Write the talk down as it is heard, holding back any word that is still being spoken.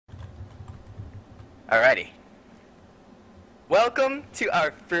Alrighty. Welcome to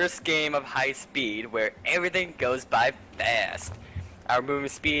our first game of High Speed, where everything goes by fast. Our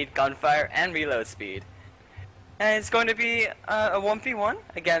movement speed, gunfire, and reload speed. And it's going to be a 1v1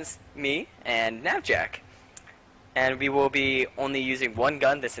 against me and Navjack. And we will be only using one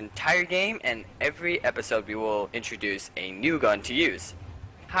gun this entire game, and every episode we will introduce a new gun to use.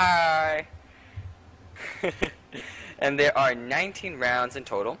 Hi! And there are 19 rounds in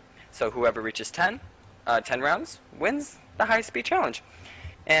total, so whoever reaches 10 rounds wins the high speed challenge.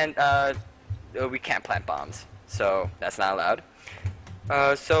 And we can't plant bombs, so that's not allowed.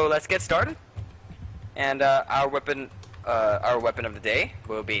 So let's get started. And our weapon of the day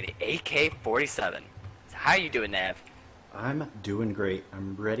will be the AK-47. So how you doing, Nav? I'm doing great.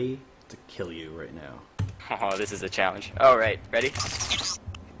 I'm ready to kill you right now. Oh, this is a challenge. All right, ready?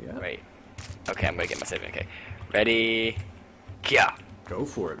 Yeah. Wait. Okay, I'm gonna get my saving. Okay, ready? Yeah. Go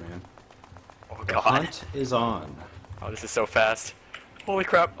for it, man. Oh The God. hunt is on. Oh, this is so fast. Holy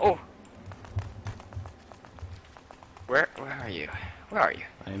crap. Oh. Where are you? Where are you?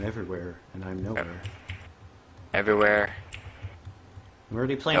 I am everywhere, and I'm nowhere. Everywhere. I'm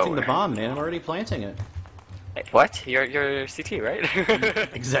already planting the Nowhere. bomb, man. I'm already planting it. Hey, what? You're CT, right?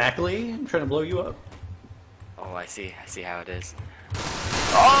 Exactly. I'm trying to blow you up. Oh, I see. I see how it is.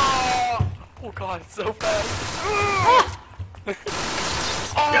 Oh! Oh God, it's so fast. Oh!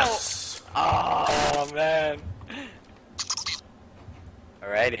 Yes! Oh man.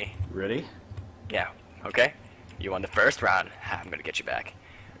 Alrighty. Ready? Yeah. Okay. You won the first round. I'm gonna get you back.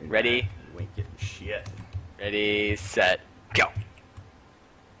 Ready? You ain't getting shit. Ready, set, go.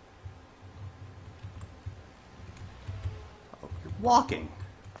 Oh, you're walking.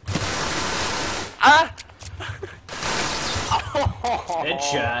 Ah!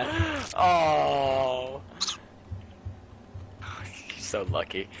 Headshot. Oh. You're so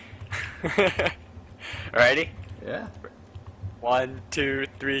lucky. Alrighty? Yeah. 1, 2,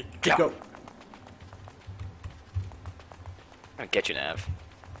 3, go. Go. I'm gonna get you, Nav.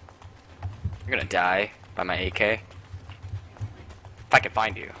 You're gonna die by my AK. If I can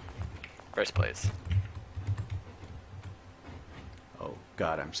find you. First place. Oh,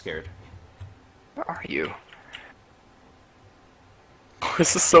 God, I'm scared. Where are you? Oh,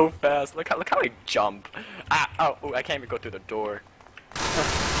 this is so fast. Look how I jump. Ah, oh, I can't even go through the door.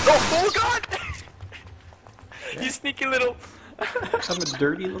 Oh God! You sneaky little. I'm a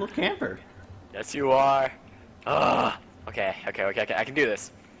dirty little camper. Yes, you are. Okay, I can do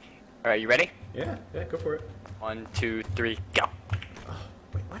this. All right, you ready? Yeah, go for it. 1, 2, 3, go. Oh,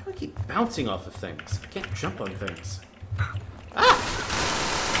 wait, why do I keep bouncing off of things? I can't jump on things.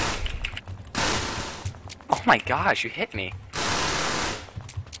 Oh my gosh, you hit me.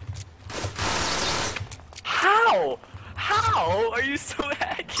 How? How are you so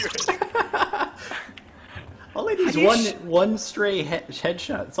accurate? All I need is one stray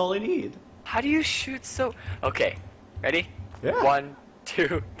headshot. That's all I need. How do you shoot so? Okay, ready? Yeah. 1,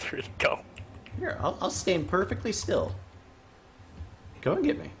 2, 3, go. Here, I'll stand perfectly still. Go and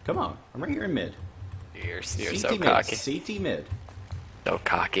get me. Come on. I'm right here in mid. You're CT so mid. cocky. CT mid. So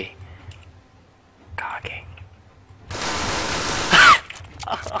cocky. Cocky.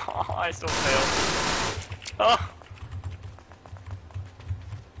 Oh, I still failed. Oh.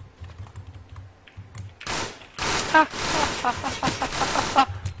 God.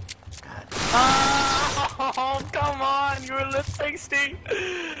 Oh, come on, you were lip tasting.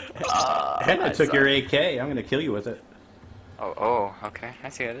 And I took your AK. I'm gonna kill you with it. Oh, okay. I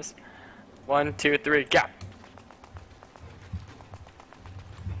see how it is. 1, 2, 3, go.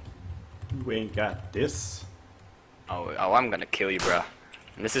 You ain't got this. Oh, I'm gonna kill you, bro.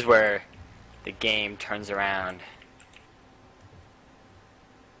 And this is where the game turns around.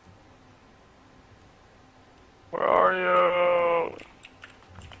 Where are you?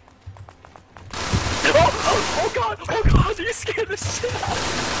 Oh God! Oh God! You scared the shit out of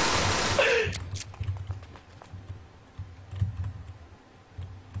me.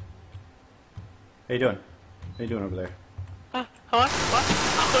 How you doing? How you doing over there? Huh? What?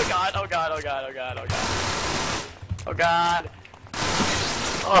 Oh God! Oh God! Oh God! Oh God! Oh God! Oh God!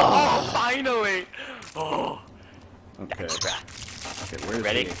 Oh, finally! Oh. Okay. Thanks, bruh. Okay, where's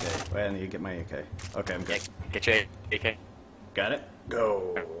Ready? the AK? Wait, I need to get my AK. Okay, I'm good. Get your AK. Got it?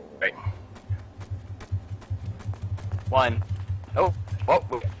 Go. Right. 1. Oh. Whoa.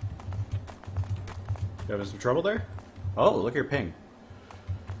 Whoa. You having some trouble there? Oh, look at your ping.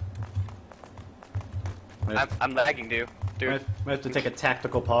 I'm lagging, dude. Might have to take a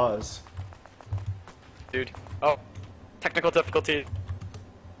tactical pause. Dude. Oh. Technical difficulty.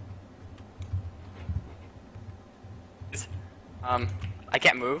 I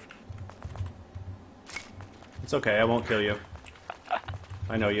can't move. It's okay, I won't kill you.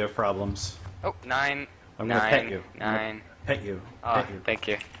 I know you have problems. Oh, 9. I'm gonna pet you. 9. Pet you. Oh, Pet you. thank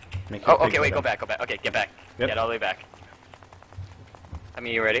you. Make your Oh, pig okay, wait, go go down. back, go back. Okay, get back. Yep. Get all the way back. I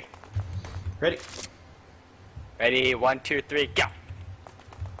mean, you ready? Ready? Ready, 1, 2, 3, go!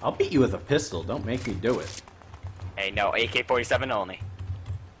 I'll beat you with a pistol. Don't make me do it. Hey, no, AK-47 only.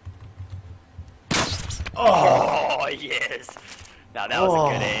 Oh! Oh, yes! Now that was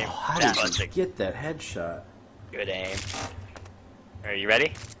a good aim. How That did was you a get that headshot? good aim. Are you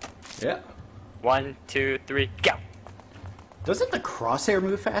ready? Yeah. 1, 2, 3, go! Doesn't the crosshair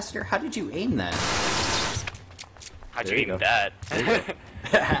move faster? How did you aim that? How'd There you you aim go. that?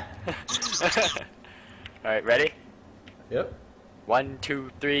 Alright, ready? Yep. 1,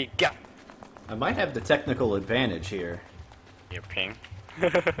 2, 3, go! I might have the technical advantage here. Your ping.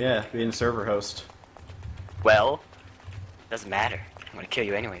 Yeah, being a server host. Well, doesn't matter. I'm gonna kill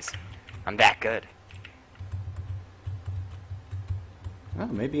you anyways. I'm that good. Well,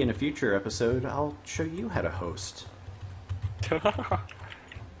 maybe in a future episode, I'll show you how to host.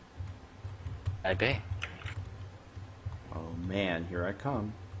 I bet. Oh man, here I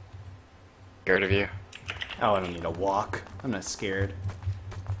come. Scared of you. Oh, I don't need to walk. I'm not scared.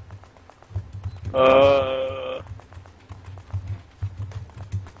 Uh.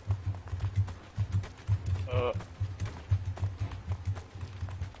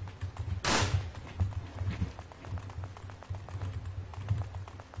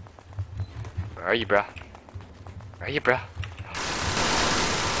 Where are you, bro? Where are you, bro?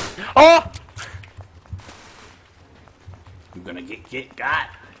 Oh! I'm gonna get got.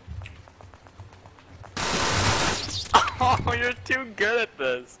 Oh, you're too good at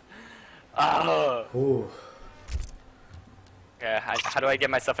this. Oh. Ooh. Yeah, how do I get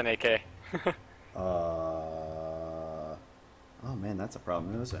myself an AK? Oh man, that's a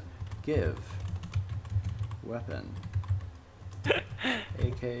problem, isn't it? Give. Weapon.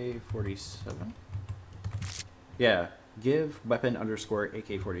 AK-47? Yeah, give weapon underscore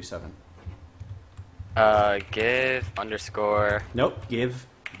AK-47. Give underscore. Nope, give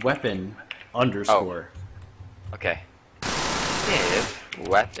weapon underscore. Okay. Give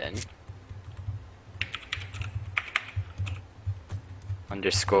weapon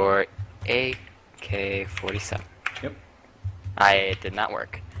underscore AK-47. Yep. I did not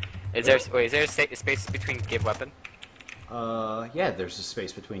work. Is there a space between give weapon? Yeah, there's a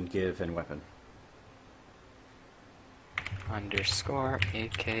space between give and weapon. Underscore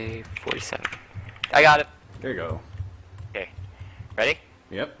AK-47. I got it. There you go. Okay. Ready?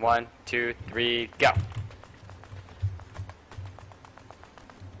 Yep. 1, 2, 3, go.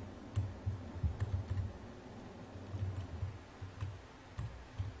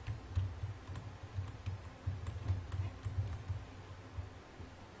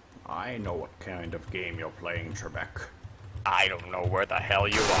 I know what kind of game you're playing, Trebek. I don't know where the hell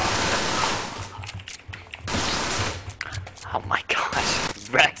you are. Oh my gosh,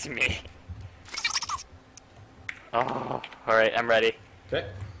 wrecked me. Oh, alright, I'm ready. Okay.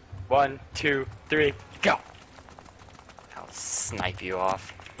 1, 2, 3, go. I'll snipe you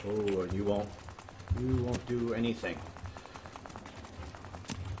off. Oh, you won't do anything.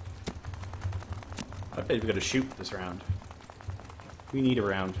 I bet we're gonna shoot this round. We need a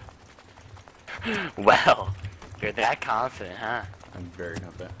round. Well, you're that confident, huh? I'm very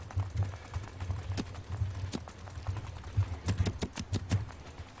confident.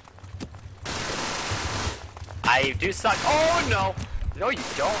 I do suck. Oh no! No, you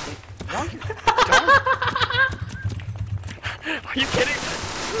don't. No, you don't. Are you kidding?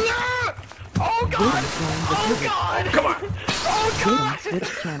 No! Oh god! Oh god! Come on! Oh god! Switch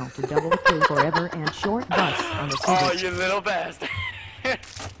channel to double the crew forever and short bus on the Oh, TV. you little bastard!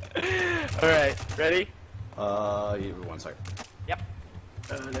 Alright, ready? One second. Yep.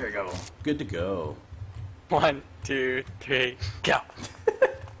 There you go. Good to go. 1, 2, 3, go!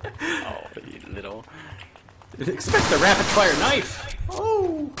 Oh, you little... Expect the rapid fire knife!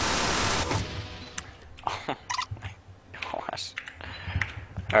 Oh! Oh my gosh.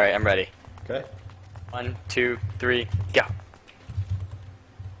 Alright, I'm ready. Okay. 1, 2, 3, go!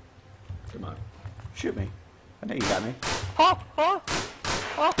 Come on. Shoot me. I know you got me. Oh! Oh!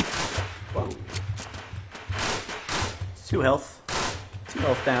 Oh! Whoa. 2 health. 2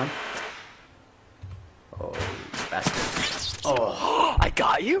 health down. Oh, you bastard. Oh. I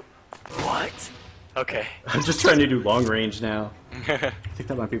got you? What? Okay. I'm just trying to do long range now. I think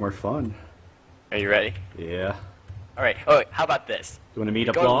that might be more fun. Are you ready? Yeah. Alright, oh wait, how about this? You want to meet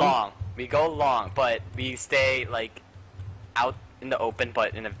up Go long? long. We go long, but we stay like out in the open,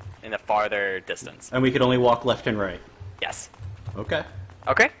 but in a farther distance. And we could only walk left and right. Yes. Okay.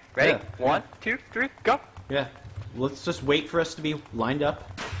 Okay. Ready? Yeah, 1, 2, 3, go. Yeah. let's just wait for us to be lined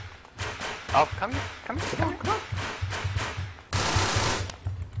up. Oh, come here, come here, Come on, come on.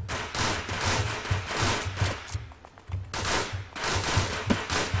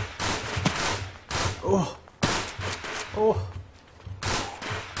 Oh. Oh.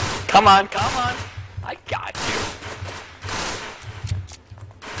 Come on, come on. I got you.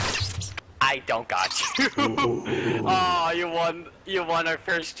 I don't got you. Oh, you won our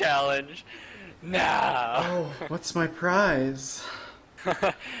first challenge. No. Oh, what's my prize?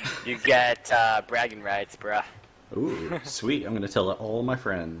 You get bragging rights, bruh. Ooh, sweet. I'm gonna tell all my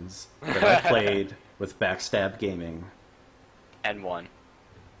friends that I played with Backstab Gaming. And won.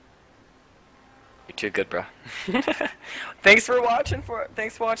 You're too good, bruh. Thanks for watching for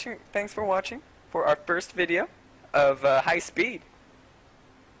our first video of High Speed.